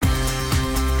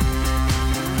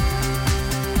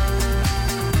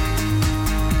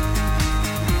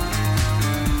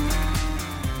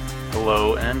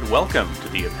Welcome to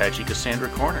the Apache Cassandra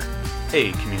Corner,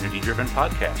 a community-driven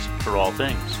podcast for all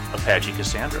things Apache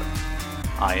Cassandra.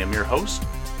 I am your host,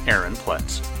 Aaron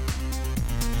Pletz.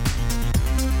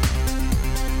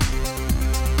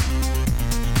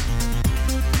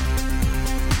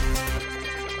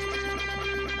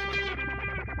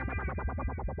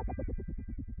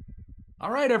 All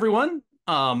right, everyone.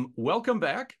 Welcome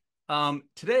back.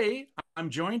 Today, I'm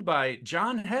joined by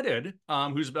Jon Haddad,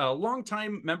 who's a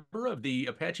longtime member of the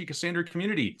Apache Cassandra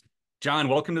community. Jon,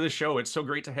 welcome to the show. It's so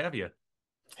great to have you.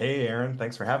 Hey, Aaron.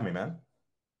 Thanks for having me, man.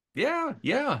 Yeah.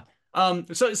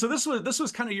 So this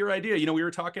was kind of your idea. You know, we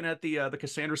were talking at the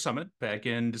Cassandra Summit back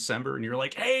in December, and you're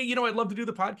like, "Hey, I'd love to do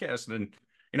the podcast," and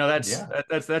Yeah.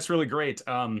 that's really great.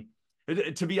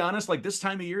 To be honest, like this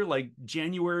time of year, like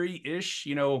January-ish,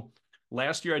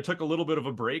 last year I took a little bit of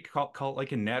a break, call it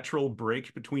like a natural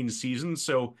break between seasons.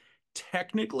 So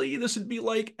technically, this would be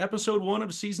like episode 1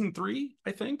 of season 3,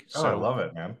 I think. Oh, I So love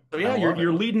it, man. so I yeah, you're love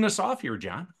you're it. leading us off here,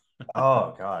 Jon.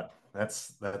 Oh God,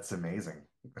 that's amazing.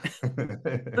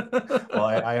 Well,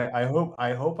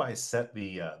 I hope I set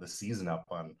the season up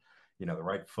on the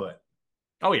right foot.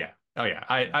 Oh yeah.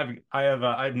 I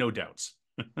have no doubts.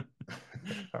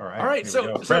 All All right, right, here we so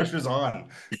go. so Pressure's on.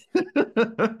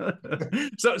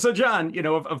 so Jon,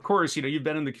 of course, you've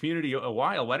been in the community a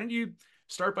while. Why don't you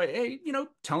start by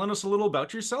telling us a little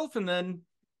about yourself, and then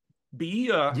B,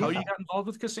 how you Yeah, got involved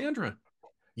with Cassandra?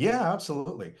 yeah,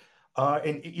 absolutely.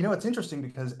 And it's interesting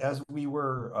because as we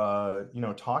were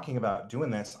talking about doing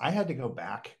this, I had to go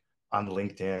back on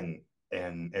LinkedIn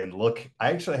and look.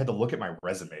 I actually had to look at my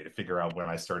resume to figure out when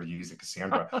I started using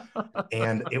Cassandra,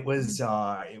 and it was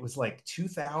like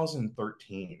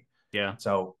 2013. Yeah,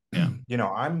 So yeah.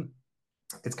 I'm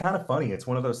it's kind of funny. It's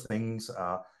one of those things.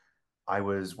 I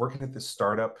was working at this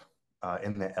startup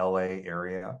in the LA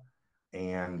area,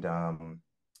 and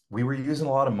we were using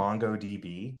a lot of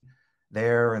MongoDB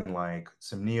there, and like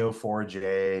some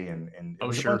Neo4j, and it Oh,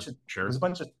 was a sure, bunch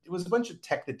of sure.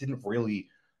 tech that didn't really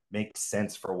make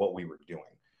sense for what we were doing.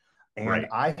 And Right.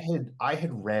 I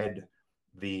had read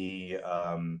the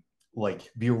like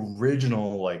the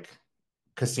original like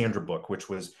Cassandra book, which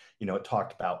was, it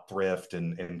talked about thrift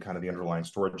and kind of the underlying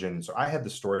storage engine. So I had the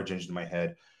storage engine in my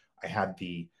head. I had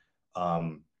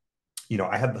um,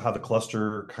 I had how the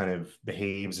cluster kind of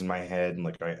behaves in my head, and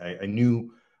like I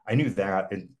knew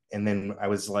that, and then I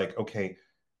was like, okay,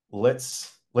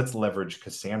 let's leverage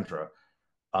Cassandra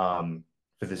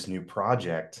for this new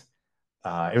project.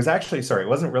 It was actually, sorry, it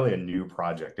wasn't really a new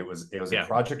project. It was a Yeah,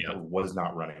 project yeah. that was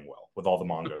not running well with all the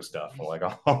Mongo stuff and like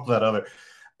all that other.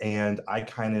 And I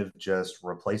kind of just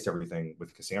replaced everything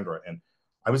with Cassandra. And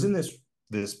I was in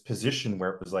this position where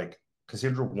it was like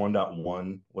Cassandra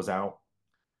 1.1 was out,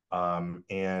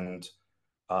 and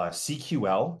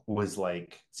CQL was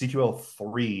like CQL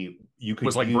 3 you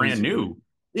Was could like brand use. new.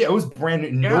 Yeah, it was brand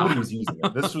new. Yeah. Nobody was using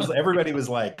it. This was everybody was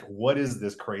like, "What is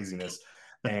this craziness?"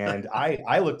 And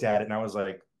I looked at it and I was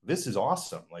like, "This is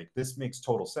awesome! Like this makes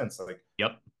total sense. Like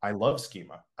Yep. I love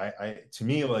schema. I to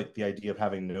me like the idea of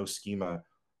having no schema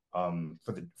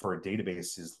for a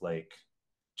database is like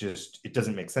just it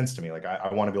doesn't make sense to me. Like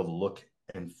I want to be able to look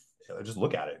and just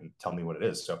look at it and tell me what it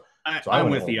is. So I I'm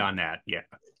went with ahead. you on that. Yeah.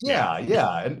 Yeah.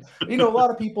 Yeah. And a lot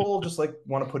of people just like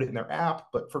want to put it in their app,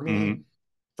 but Hmm.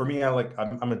 for me, I'm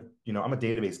a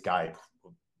database guy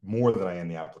more than I am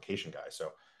the application guy.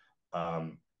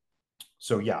 Um,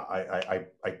 so yeah,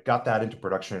 I got that into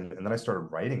production, and then I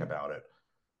started writing about it.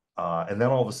 And then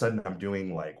all of a sudden, I'm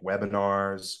doing like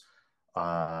webinars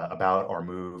about our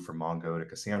move from Mongo to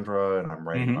Cassandra, and I'm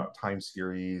writing Hmm. about time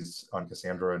series on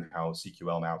Cassandra and how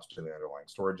CQL maps to the underlying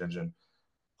storage engine.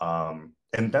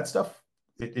 And that stuff,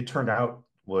 it turned out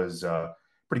was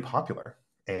pretty popular.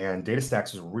 And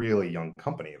DataStax was a really young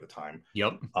company at the time.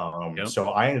 Yep. Yep. So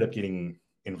I ended up getting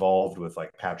involved with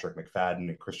like Patrick McFadden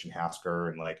and Christian Hasker,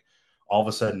 and like all of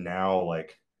a sudden now,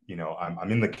 like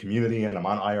I'm in the community and I'm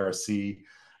on IRC,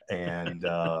 and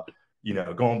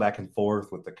going back and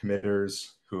forth with the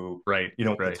committers who Right. at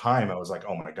the Right. time I was like,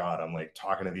 oh my god, I'm like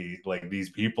talking to these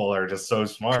people are just so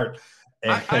smart,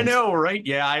 I and know, right?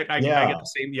 Yeah, I get yeah, the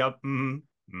same. Yep. Hmm.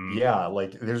 yeah,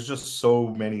 like there's just so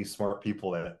many smart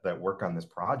people that work on this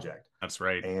project. That's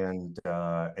right. And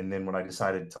then when I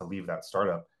decided to leave that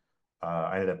startup,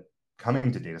 I ended up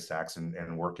coming to DataStax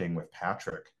and working with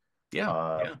Patrick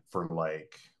Yeah. Yeah. for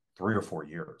like 3 or 4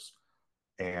 years,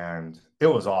 and it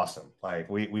was awesome. Like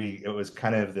we it was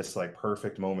kind of this like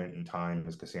perfect moment in time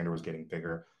as Cassandra was getting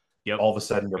bigger. Yep. All of a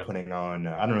sudden, we're Yep. putting on.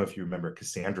 I don't know if you remember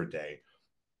Cassandra Day,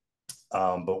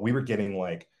 but we were getting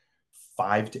like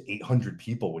 500 to 800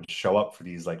 people would show up for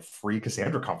these like free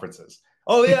Cassandra conferences.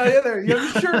 Oh yeah, there you have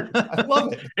your shirt. I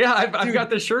love it, Yeah, I've got dude.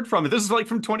 this shirt from it. This is like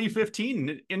from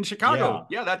 2015 in Chicago.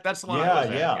 Yeah, Yeah, that's the one I yeah, was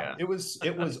at. yeah. Yeah, It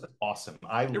was awesome.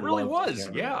 I it really loved was.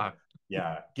 hammering away. Yeah,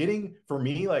 Yeah, getting for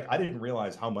me, like I didn't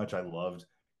realize how much I loved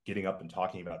getting up and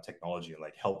talking about technology and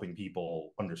like helping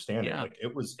people understand it. yeah, Like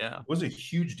it was yeah. it was a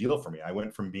huge deal for me. I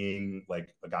went from being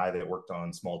like a guy that worked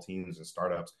on small teams and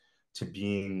startups to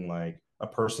being like a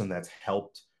person that's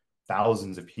helped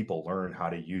thousands of people learn how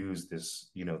to use this,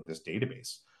 this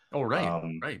database. Oh, right,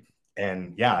 Um, right.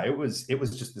 and yeah, it was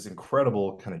just this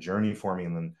incredible kind of journey for me.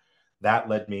 And then that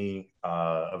led me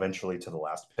eventually to the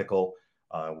last pickle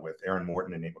with Aaron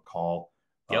Morton and Nate McCall,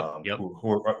 Yep, yep.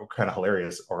 who are kind of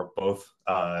hilarious, are both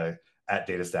at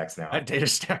DataStax At now. data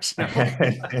stacks now.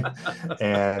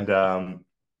 And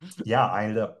yeah, I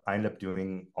ended up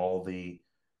doing all the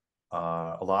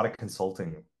a lot of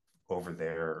consulting over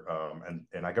there,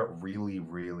 and I got really,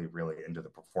 really, really into the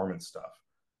performance stuff,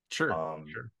 Sure, um,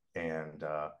 sure. and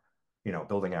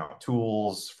building out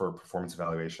tools for performance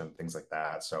evaluation, things like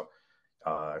that. So,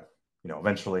 uh,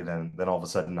 eventually, then all of a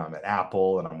sudden, I'm at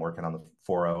Apple and I'm working on the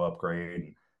 4.0 upgrade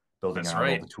and building That's out all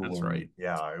right. the That's tooling. right.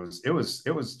 Yeah,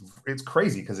 it's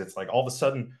crazy because it's like all of a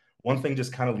sudden one thing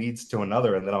just kind of leads to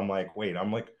another, and then I'm like, wait,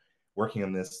 I'm like working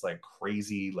on this like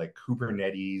crazy like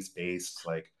Kubernetes based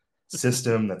like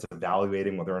system that's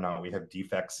evaluating whether or not we have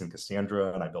defects in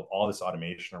Cassandra, and I built all this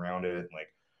automation around it, and like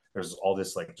there's all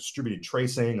this like distributed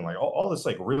tracing and like all this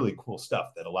like really cool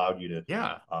stuff that allowed you to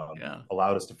Yeah, yeah.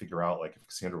 allowed us to figure out like if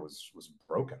Cassandra was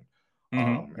broken,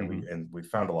 and we Hmm.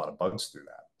 found a lot of bugs through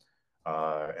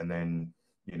that, and then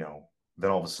you know then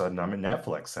all of a sudden I'm at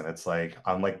Netflix and it's like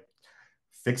I'm like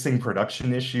fixing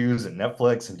production issues at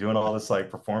Netflix and doing all this like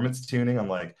performance tuning on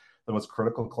like the most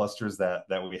critical clusters that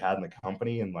we had in the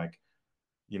company. And like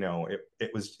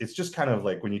it's just kind of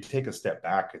like when you take a step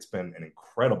back, it's been an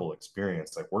incredible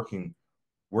experience. Like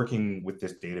working with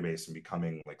this database and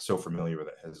becoming like so familiar with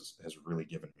it has really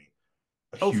given me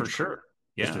a Oh, for huge career, sure.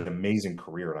 just Yeah. an amazing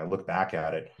career. And I look back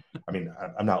at it. I mean,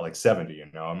 I'm not like 70,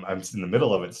 I'm in the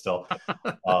middle of it still.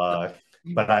 Uh,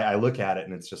 but I look at it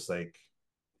and it's just like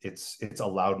it's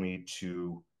allowed me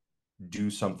to do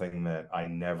something that I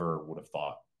never would have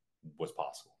thought was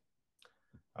possible.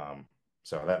 Um,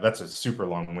 so that's a super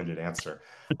long-winded answer.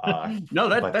 No,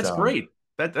 But that's great.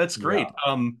 That's yeah, great.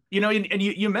 And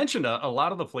you mentioned a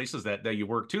lot of the places that you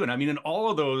work too, and I mean, in all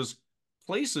of those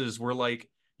places were like,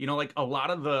 like a lot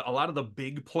of the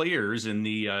big players in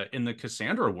the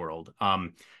Cassandra world.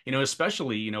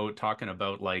 Especially talking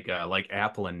about like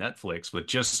Apple and Netflix with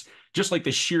just like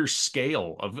the sheer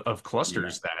scale of yeah,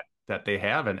 clusters that they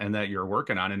have and that you're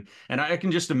working on, and I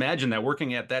can just imagine that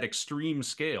working at that extreme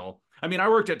scale. I mean, I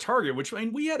worked at Target, which I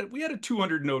mean, we had a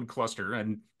 200 node cluster,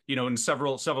 and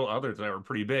several others that were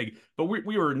pretty big, but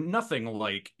we were nothing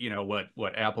like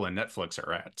what Apple and Netflix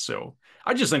are at. So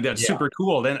I just think that's yeah, super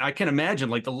cool. Then I can imagine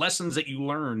like the lessons that you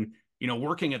learn,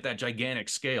 working at that gigantic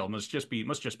scale must just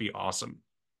be awesome.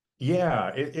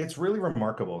 yeah. It's really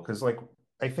remarkable because, like,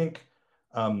 I think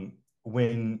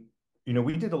when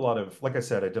we did a lot of, like I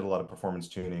said, I did a lot of performance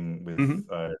tuning Hmm.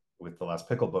 with the last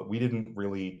pickle, but we didn't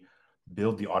really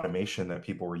build the automation that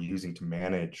people were using to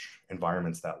manage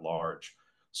environments that large.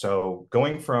 So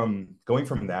going from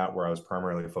that, where I was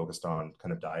primarily focused on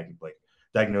kind of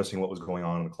diagnosing what was going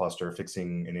on in the cluster,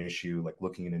 fixing an issue, like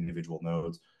looking at individual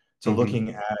nodes, to Hmm. looking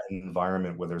at an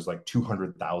environment where there's like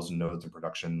 200,000 nodes in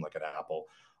production, like at Apple,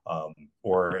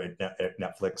 or at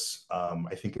Netflix.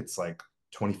 I think it's like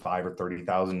 25 or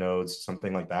 30,000 nodes,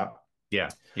 something like that. Yeah,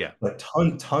 yeah. But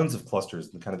tons of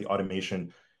clusters and kind of the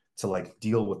automation to like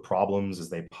deal with problems as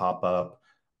they pop up.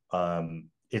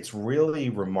 It's really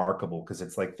remarkable because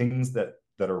it's like things that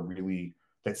are really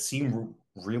that seem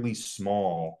really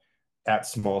small at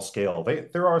small scale.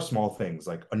 There are small things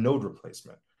like a node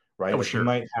replacement, right? Oh, Like you sure.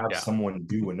 might have Yeah. someone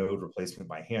do a node replacement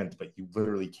by hand, but you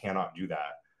literally cannot do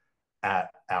that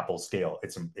at Apple scale.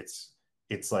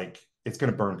 It's like it's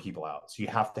going to burn people out. So you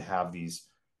have to have these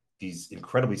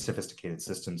incredibly sophisticated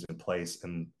systems in place,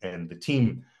 and the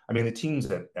team. I mean, the teams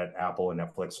at Apple and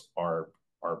Netflix are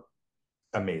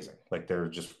amazing. Like they're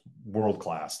just world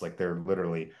class. Like they're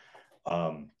literally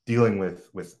dealing with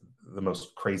the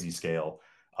most crazy scale.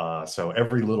 So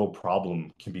every little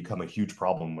problem can become a huge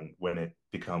problem when it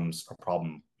becomes a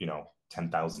problem,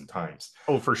 10,000 times,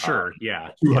 Oh, for uh, sure. Yeah,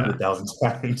 yeah. 200,000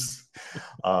 times.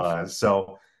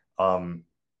 So um,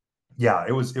 yeah,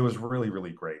 it was really,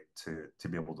 really great to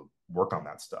be able to work on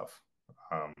that stuff.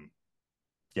 Um,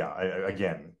 yeah,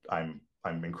 again, I'm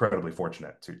incredibly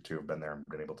fortunate to have been there and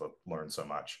been able to learn so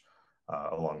much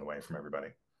along the way from everybody.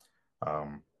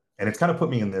 Um, and it kind of put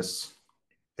me in this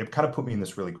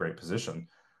really great position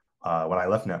when I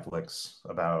left Netflix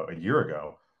about a year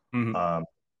ago, Hmm. um,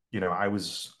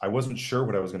 I wasn't sure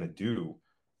what I was going to do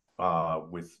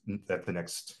with at the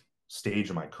next stage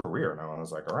of my career. And I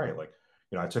was like, all right, like,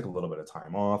 I took a little bit of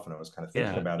time off and I was kind of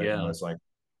thinking Yeah, about it. And I yeah. was like,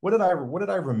 what did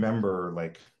I remember?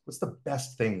 Like, what's the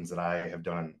best things that I have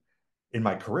done in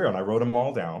my career? And I wrote them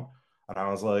all down. And I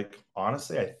was like,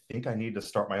 honestly, I think I need to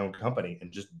start my own company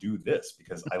and just do this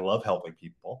because I love helping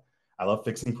people. I love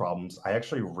fixing problems. I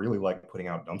actually really like putting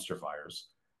out dumpster fires.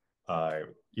 uh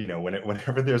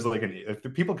whenever there's like if the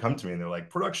people come to me and they're like,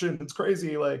 production, it's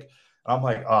crazy, like, I'm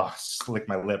like, oh, slick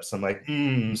my lips. I'm like,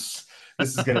 this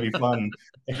is going to be fun.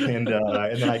 And then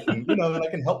I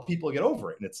can help people get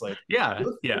over it. And it's like, you Yeah,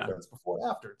 look at the yeah. difference before and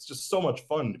after. It's just so much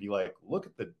fun to be like, look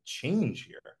at the change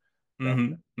here that we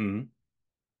Hmm. Hmm.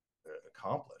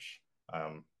 accomplish.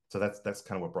 So that's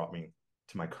kind of what brought me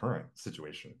to my current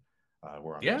situation,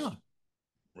 where I'm Yeah. just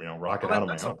rocking Well, out on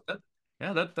my own.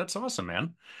 yeah, that's awesome,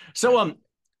 man. So, Yeah.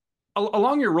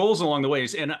 along your roles along the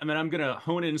ways, and I mean, I'm going to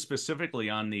hone in specifically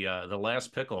on the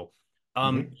last pickle.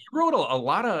 Hmm. You wrote a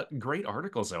lot of great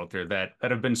articles out there that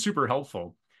have been super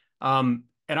helpful. And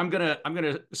I'm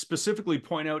gonna specifically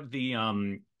point out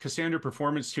the Cassandra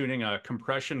performance tuning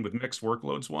compression with mixed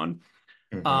workloads one.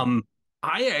 Hmm. Um,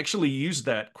 I actually use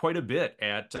that quite a bit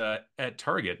at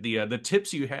Target. The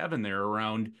tips you have in there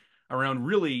around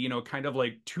really, kind of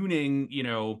like tuning,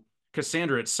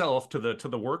 Cassandra itself to the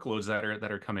workloads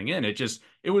that are coming in.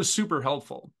 It was super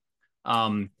helpful.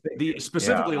 Thank The you. Yeah.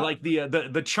 specifically like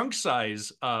the chunk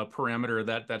size parameter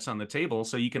that's on the table,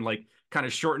 so you can like kind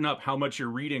of shorten up how much you're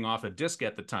reading off a disk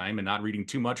at the time and not reading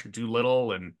too much or too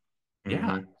little. And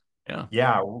yeah, Hmm. yeah,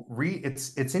 Yeah,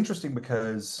 it's interesting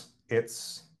because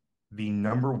it's the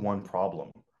number one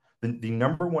problem. The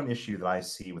number one issue that I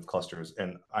see with clusters,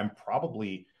 and I'm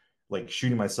probably like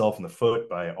shooting myself in the foot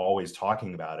by always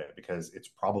talking about it because it's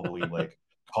probably like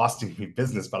costing me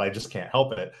business, but I just can't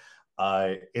help it.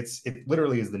 It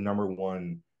literally is the number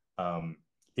one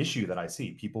issue that I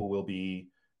see. People will be,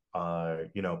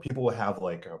 people will have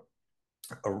like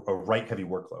a write heavy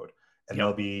workload, and yep,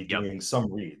 they'll be yep. doing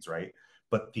some reads, right?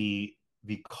 But the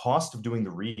cost of doing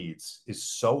the reads is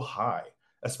so high,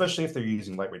 especially if they're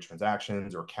using lightweight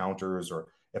transactions or counters, or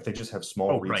if they just have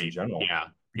small Oh, reads in right. general, Yeah,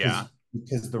 yeah.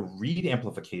 because the read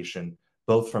amplification,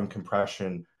 both from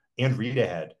compression and read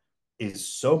ahead, is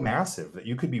so massive that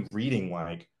you could be reading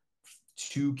like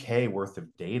 2K worth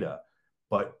of data,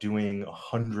 but doing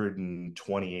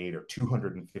 128 or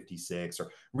 256,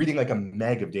 or reading like a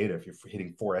meg of data if you're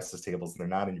hitting four SS tables and they're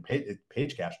not in your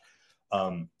page cache,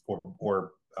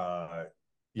 or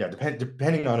yeah,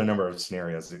 depending on a number of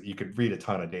scenarios, you could read a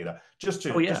ton of data just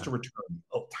Oh, to yeah. return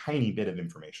a tiny bit of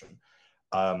information.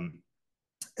 Um,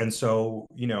 and so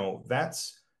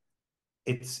that's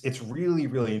it's really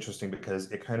really interesting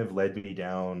because it kind of led me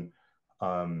down,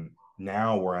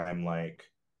 now where I'm like,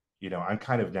 I'm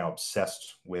kind of now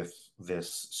obsessed with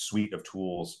this suite of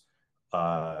tools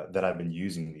that I've been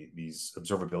using, these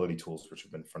observability tools, which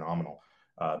have been phenomenal.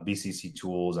 BCC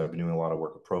tools. I've been doing a lot of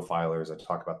work with profilers. I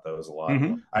talk about those a lot.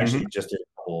 Hmm. I Hmm. actually just did a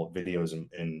couple of videos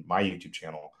in my YouTube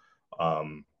channel,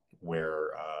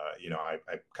 where I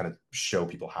kind of show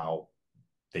people how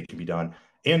they can be done.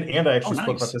 And I Oh, actually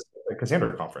spoke about nice. this at the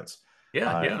Cassandra conference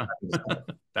Yeah, back yeah. in December.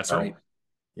 That's right. So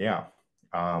yeah,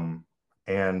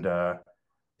 and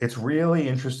it's really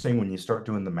interesting when you start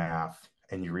doing the math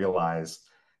and you realize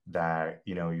that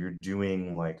you're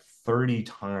doing like 30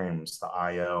 times the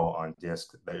IO on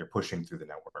disk that you're pushing through the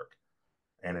network,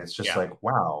 and it's just Yeah. like,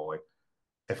 wow, like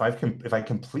if I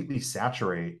completely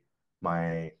saturate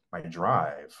my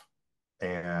drive,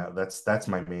 and that's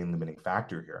my main limiting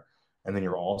factor here. And then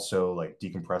you're also like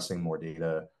decompressing more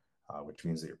data, which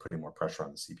means that you're putting more pressure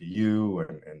on the CPU,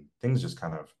 and things just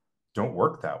kind of don't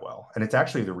work that well. And it's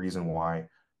actually the reason why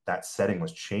that setting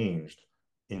was changed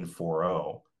in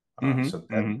 4.0. Hmm. So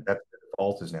Hmm. that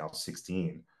default is now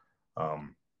 16,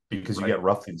 because you get Right.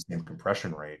 roughly the same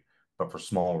compression rate, but for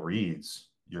small reads,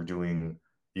 you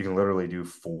can literally do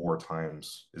four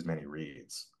times as many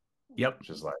reads, Yep. which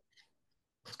is like,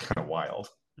 it's kind of wild.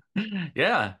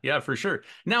 Yeah, yeah, for sure.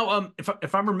 Now,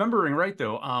 if I'm remembering right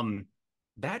though,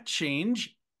 that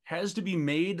change has to be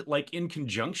made like in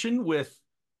conjunction with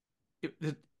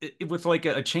with like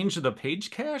a change to the page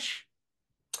cache,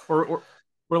 or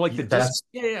or like the disk. That's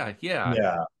Yeah, yeah,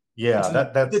 yeah. yeah, It's yeah.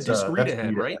 the disk read That's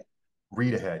ahead, right?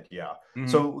 read ahead. Yeah. Hmm.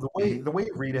 So Hmm. the way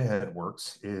read ahead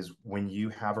works is when you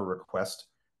have a request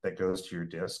that goes to your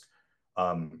disk,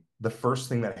 the first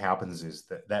thing that happens is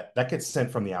that gets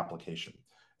sent from the application,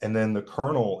 and then the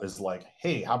kernel is like,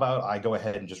 hey, how about I go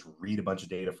ahead and just read a bunch of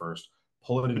data first,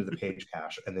 pull it into the page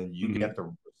cache, and then you Hmm. get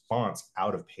the response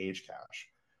out of page cache.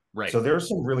 Right. So there are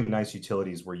some really nice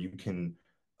utilities where you can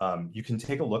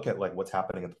take a look at like what's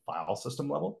happening at the file system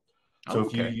level. So Oh,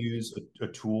 if you okay. use a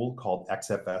tool called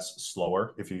XFS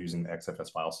Slower, if you're using the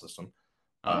XFS file system,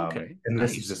 Oh, okay. and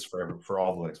this Nice. exists for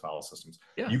all the Linux file systems,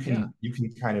 Yeah. Yeah.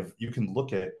 you can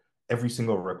look at every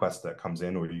single request that comes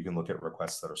in, or you can look at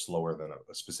requests that are slower than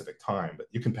a specific time, but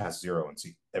you can pass 0 and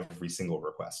see every single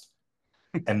request.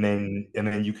 And then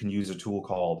you can use a tool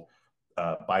called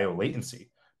biolatency.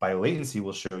 Biolatency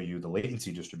will show you the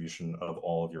latency distribution of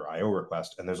all of your IO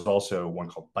requests. And there's also one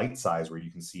called byte size where you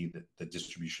can see the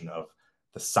distribution of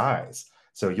the size.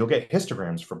 So you'll get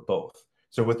histograms for both.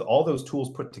 So with all those tools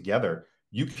put together,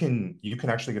 you can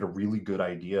actually get a really good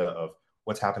idea of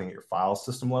what's happening at your file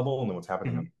system level and then what's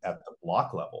happening Mhm. at the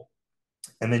block level.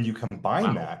 And then you combine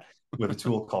Wow. that with a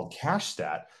tool called cache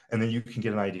stat, and then you can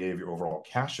get an idea of your overall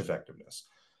cache effectiveness.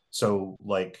 So,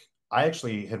 like, I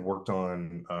actually had worked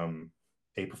on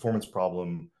a performance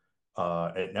problem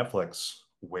at Netflix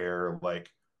where, like,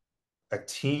 a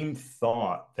team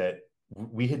thought that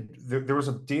there was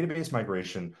a database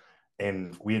migration,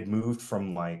 and we had moved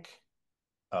from like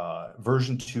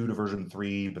version 2 to version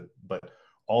 3, but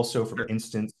also from Sure.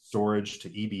 instance storage to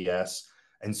EBS.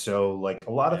 And so like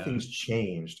a lot of Yeah. things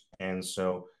changed. And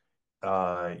so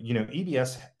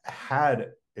EBS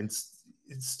had it's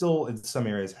still in some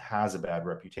areas has a bad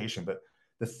reputation, but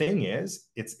the thing is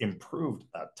it's improved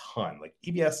a ton. Like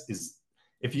EBS is,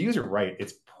 if you use it right,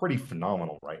 it's pretty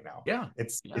phenomenal right now. Yeah.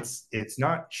 It's Yeah. it's it's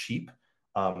not cheap,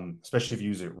 especially if you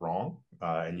use it wrong,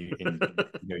 you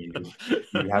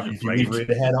have, if you leave Right. read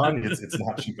ahead on, it's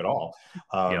not cheap at all.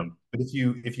 Yep. But if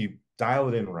you dial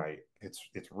it in right, it's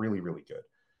really really good.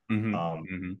 Hmm. Um,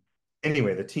 Hmm.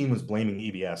 anyway, the team was blaming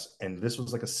EBS, and this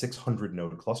was like a 600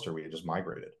 node cluster we had just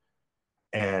migrated,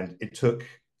 and it took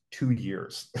 2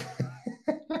 years.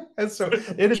 And so it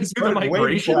You had do the started way before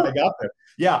I migration? got there.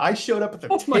 Yeah, I showed up at the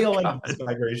Oh my tail end of this God.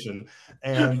 migration,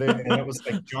 and it was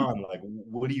like, John, like,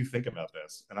 what do you think about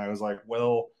this? And I was like,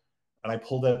 well, and I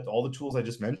pulled out all the tools I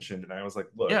just mentioned, and I was like,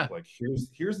 look, Yeah. like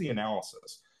here's the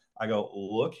analysis. I go,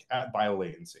 look at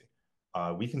biolatency.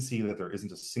 We can see that there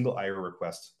isn't a single IO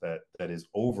request that is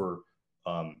over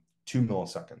 2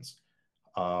 milliseconds.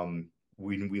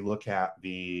 When we look at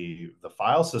the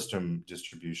file system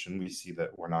distribution, we see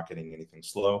that we're not getting anything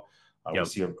slow. We Yep.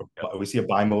 see Yep. we see a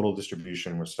bimodal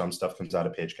distribution where some stuff comes out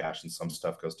of page cache and some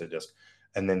stuff goes to disk.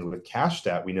 And then with cache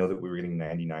stat, we know that we were getting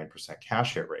 99%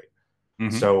 cache hit rate. Hmm.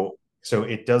 So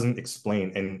it doesn't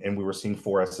explain, and we were seeing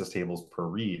 4 SS tables per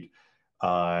read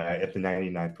at the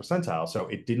 99th percentile. So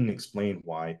it didn't explain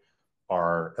why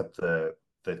our at the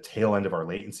tail end of our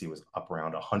latency was up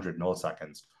around 100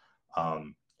 milliseconds.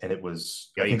 And it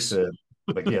was, I think Yikes.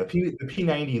 the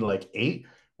P90 like 8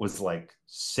 was like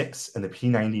 6, and the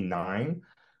P99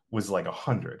 was like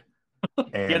 100. Yeah,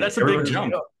 And that's a big everybody was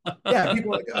like, jump. oh, yeah,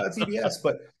 people are like, oh, it's EBS.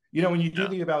 But when you do Yeah.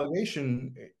 the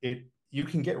evaluation, you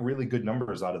can get really good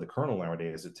numbers out of the kernel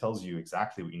nowadays. It tells you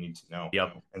exactly what you need to know.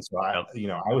 Yep. And so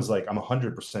Yep. I was like, I'm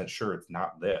 100% sure it's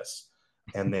not this.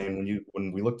 And then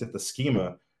when we looked at the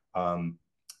schema, um,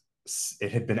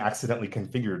 it had been accidentally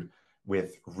configured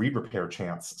with read repair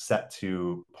chance set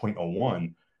to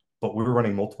 0.01, but we were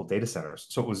running multiple data centers.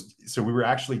 So we were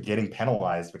actually getting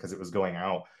penalized because it was going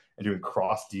out and doing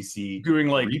cross DC Doing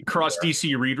like read cross repair.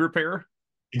 DC read repair.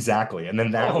 Exactly. And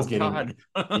then that Oh was getting, God.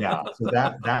 yeah. So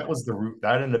that was the root,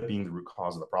 that ended up being the root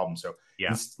cause of the problem. So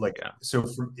Yeah. it's like, Yeah.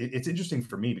 it's interesting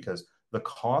for me because the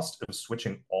cost of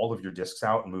switching all of your disks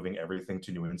out and moving everything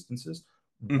to new instances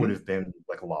would Hmm. have been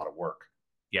like a lot of work.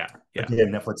 Yeah. Yeah.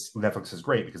 Again, Netflix is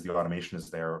great because the automation is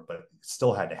there, but it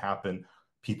still had to happen.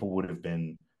 People would have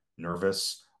been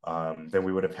nervous. Then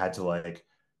we would have had to like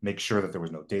make sure that there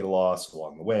was no data loss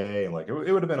along the way, and like it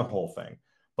would have been a whole thing. Yep.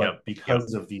 But Yep.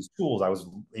 because of these tools, I was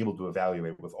able to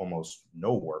evaluate with almost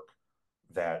no work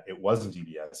that it wasn't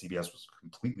EBS. EBS was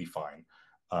completely fine.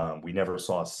 We never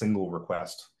saw a single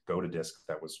request go to disk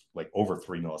that was like over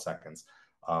 3 milliseconds.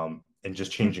 And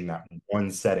just changing that one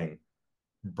setting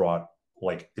brought,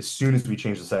 like, as soon as we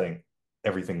changed the setting,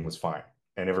 everything was fine,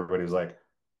 and everybody was like,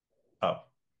 "Oh,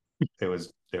 it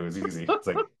was easy." It's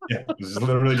like, yeah, it was just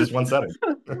literally just one setting.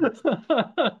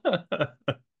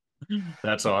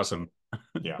 That's awesome.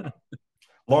 Yeah,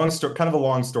 long story, kind of a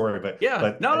long story, Yeah.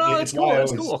 but No, no, that's it's why cool. I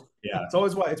That's always, cool. yeah,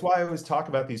 it's why I always talk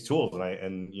about these tools, and I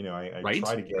Right. Right.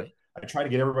 try to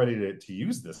get everybody to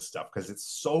use this stuff because it's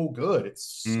so good. It's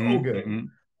so Hmm. good. Hmm.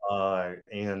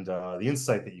 And the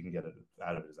insight that you can get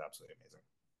out of it is absolutely amazing.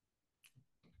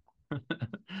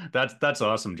 That's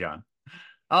awesome, John.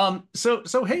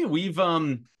 So hey, we've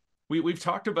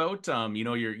talked about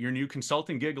your new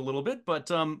consulting gig a little bit,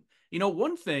 but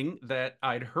One thing that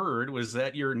I'd heard was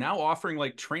that you're now offering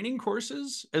like training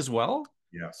courses as well.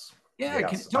 Yes. Yeah,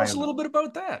 can you Yes. tell us a little bit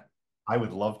about that? I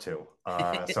would love to.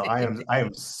 So I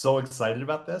am so excited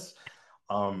about this.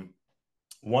 Um,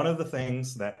 One of the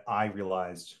things that I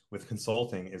realized with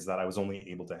consulting is that I was only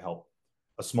able to help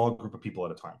a small group of people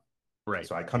at a time. Right,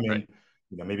 So I come right.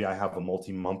 in, maybe I have a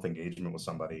multi-month engagement with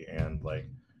somebody, and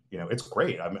it's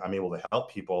great. I'm able to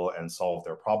help people and solve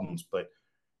their problems, but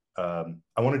I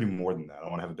want to do more than that. I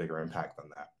want to have a bigger impact than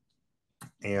that.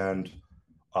 And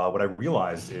what I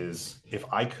realized is if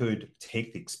I could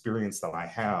take the experience that I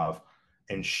have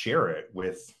and share it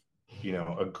with,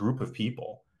 a group of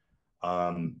people,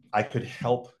 I could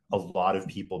help a lot of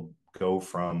people go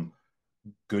from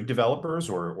good developers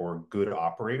or good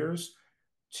operators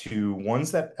to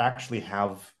ones that actually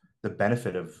have the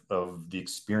benefit of the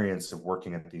experience of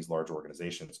working at these large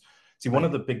organizations. See, one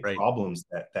of Right, the big right. problems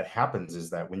that happens is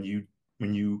that when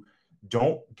you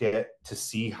don't get to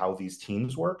see how these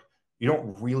teams work, you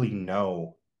don't really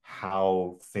know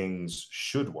how things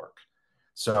should work.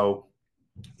 So,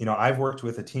 I've worked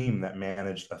with a team that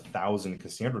managed 1,000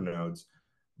 Cassandra nodes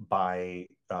by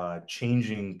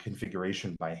changing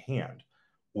configuration by hand,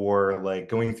 or like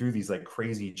going through these like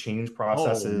crazy change Oh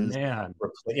processes. man.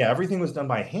 Yeah, everything was done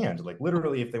by hand. Like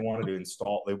literally, if they wanted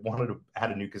to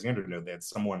add a new Cassandra node, they had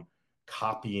someone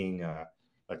copying a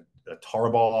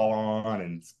tarball on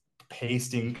and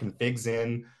pasting configs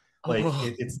in. Like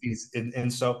Oh, it's these,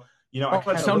 and so I oh, that kind of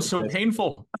look sounds at so this.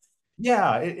 painful.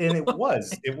 Yeah, and it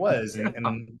was, Yeah.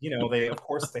 and they of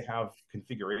course they have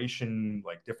configuration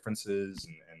like differences,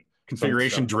 and some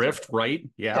Configuration stuff doesn't. drift, right?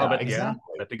 Yeah, Yeah, but yeah, exactly.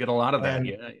 bet to get a lot of that. And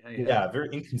Yeah, yeah, yeah. yeah, very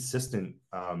inconsistent.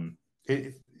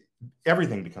 It,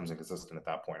 Everything becomes inconsistent at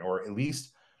that point, or at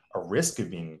least a risk of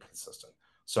being inconsistent.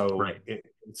 So Right.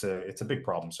 it's a big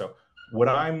problem. So what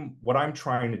I'm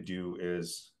trying to do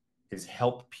is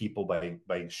help people by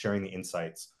sharing the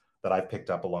insights that I've picked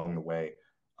up along the way,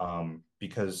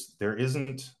 because there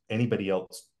isn't anybody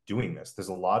else doing this. There's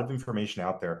a lot of information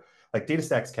out there, like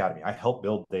DataStax Academy. I helped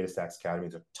build DataStax Academy.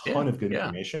 There's a Yeah, ton of good yeah.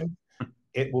 information.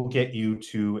 It will get you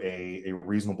to a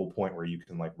reasonable point where you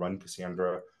can like run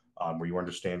Cassandra, where you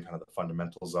understand kind of the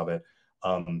fundamentals of it.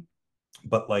 Um,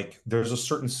 but like there's a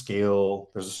certain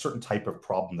scale, there's a certain type of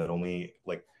problem that only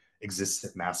like exists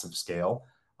at massive scale.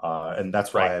 And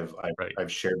that's Right, why right.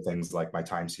 I've shared things like my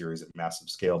time series at massive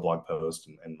scale blog post,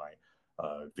 and my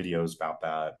videos about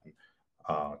that, and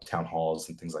town halls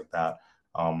and things like that.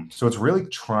 So it's really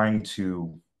trying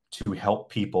to help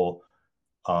people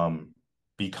um,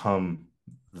 become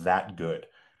that good,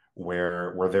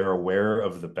 where they're aware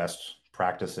of the best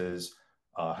practices,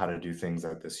 how to do things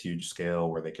at this huge scale,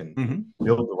 where they can Hmm.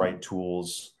 build the right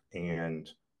tools, and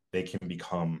they can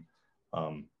become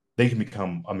um, they can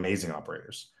become amazing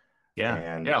operators, Yeah,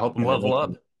 and yeah. Help them and then level they up.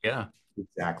 can. Yeah.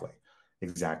 Exactly,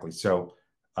 exactly. So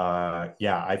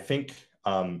yeah, I think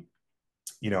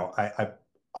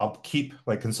I'll keep,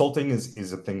 like, consulting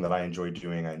is a thing that I enjoy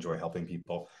doing. I enjoy helping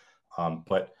people,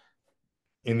 but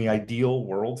in the ideal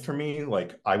world for me,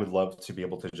 like I would love to be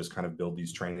able to just kind of build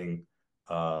these training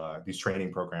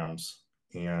programs,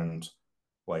 and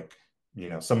like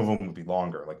some of them would be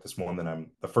longer. Like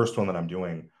the first one that I'm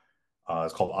doing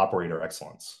is called Operator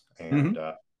Excellence, and Hmm.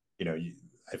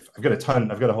 I've got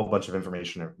a whole bunch of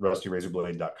information at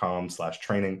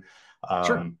RustyRazorblade.com/training.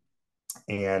 Sure. Um,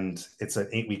 and it's an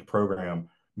 8-week program,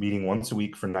 meeting once a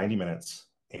week for 90 minutes.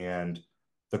 And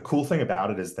the cool thing about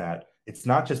it is that it's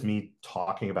not just me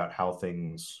talking about how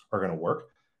things are going to work.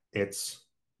 It's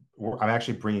I'm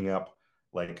actually bringing up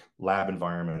like lab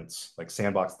environments, like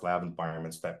sandbox lab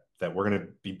environments that we're going to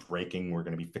be breaking, we're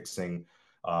going to be fixing.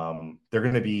 They're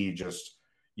going to be just,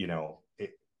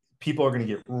 people are going to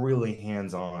get really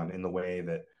hands on in the way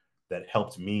that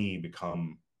helped me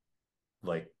become,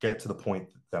 like, get to the point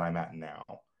that I'm at now.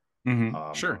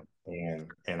 Um, Sure.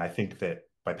 and I think that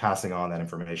by passing on that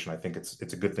information, I think it's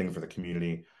a good thing for the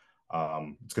community.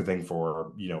 It's a good thing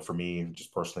for for me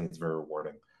just personally. It's very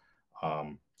rewarding.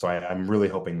 So I'm really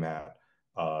hoping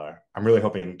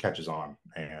it catches on,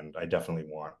 and I definitely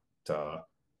want to.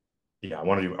 Yeah,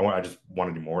 I just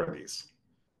want to do more of these.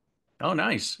 Oh,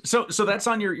 nice. So that's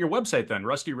on your website then,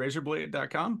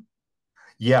 rustyrazorblade.com.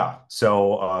 Yeah.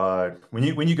 So when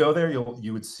you go there,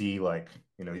 you would see, like,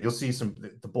 you'll see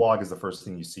the blog is the first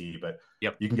thing you see, but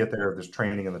Yep. you can get there. There's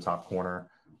training in the top corner,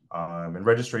 and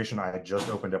registration. I just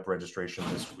opened up registration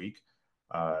this week,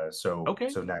 Okay.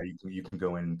 so now you can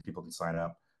go in. People can sign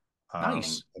up.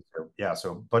 Nice. Yeah,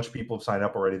 so a bunch of people have signed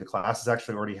up already. The class is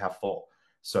actually already half full,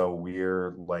 so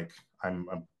we're like, I'm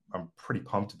pretty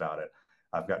pumped about it.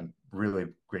 I've gotten really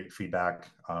great feedback,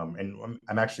 and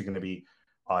I'm actually going to be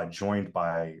joined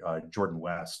by Jordan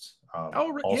West. Oh, yeah,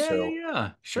 yeah, Also, yeah.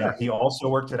 yeah, Sure. he also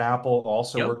worked at Apple,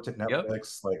 also Yep. worked at Yep.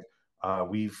 Netflix. Like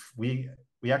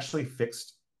we actually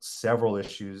fixed several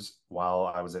issues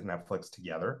while I was at Netflix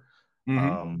together.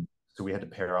 Hmm. So we had to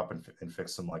pair up and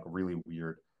fix some like uh, really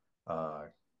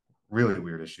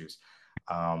weird issues.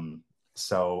 Um,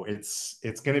 so it's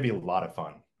going to be a lot of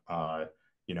fun.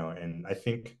 And I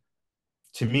think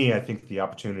to me, I think the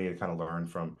opportunity to kind of learn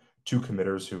from two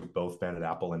committers who've both been at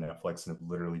Apple and Netflix and have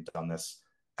literally done this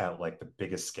at like the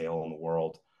biggest scale in the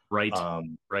world. Right.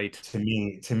 Um, Right. to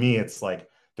me, it's like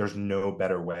there's no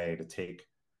better way to take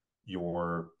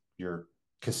your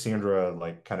Cassandra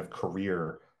like kind of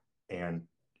career and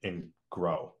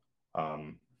grow.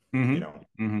 Um, you Hmm. know,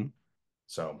 Hmm.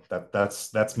 so that's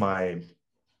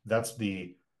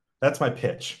the that's my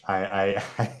pitch. I'm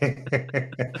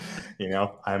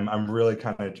really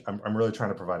I'm really trying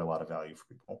to provide a lot of value for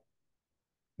people.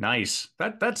 Nice.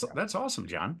 That's Yeah. that's awesome,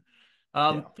 John.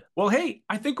 Yeah. Well, hey,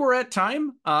 I think we're at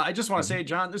time. I just want to say, Mhm.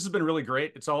 John, this has been really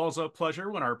great. It's always a pleasure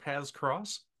when our paths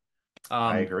cross.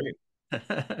 I Um, agree.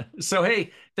 so,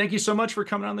 hey, thank you so much for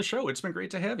coming on the show. It's been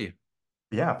great to have you.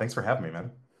 Yeah. Thanks for having me,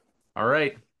 man. All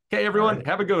right. Okay, All everyone, right.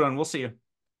 have a good one. We'll see you.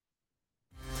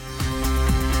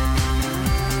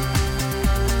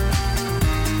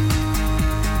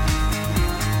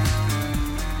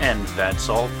 And that's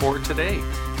all for today.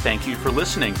 Thank you for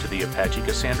listening to the Apache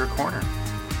Cassandra Corner.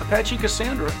 Apache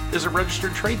Cassandra is a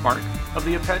registered trademark of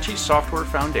the Apache Software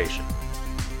Foundation.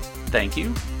 Thank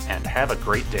you, and have a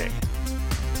great day.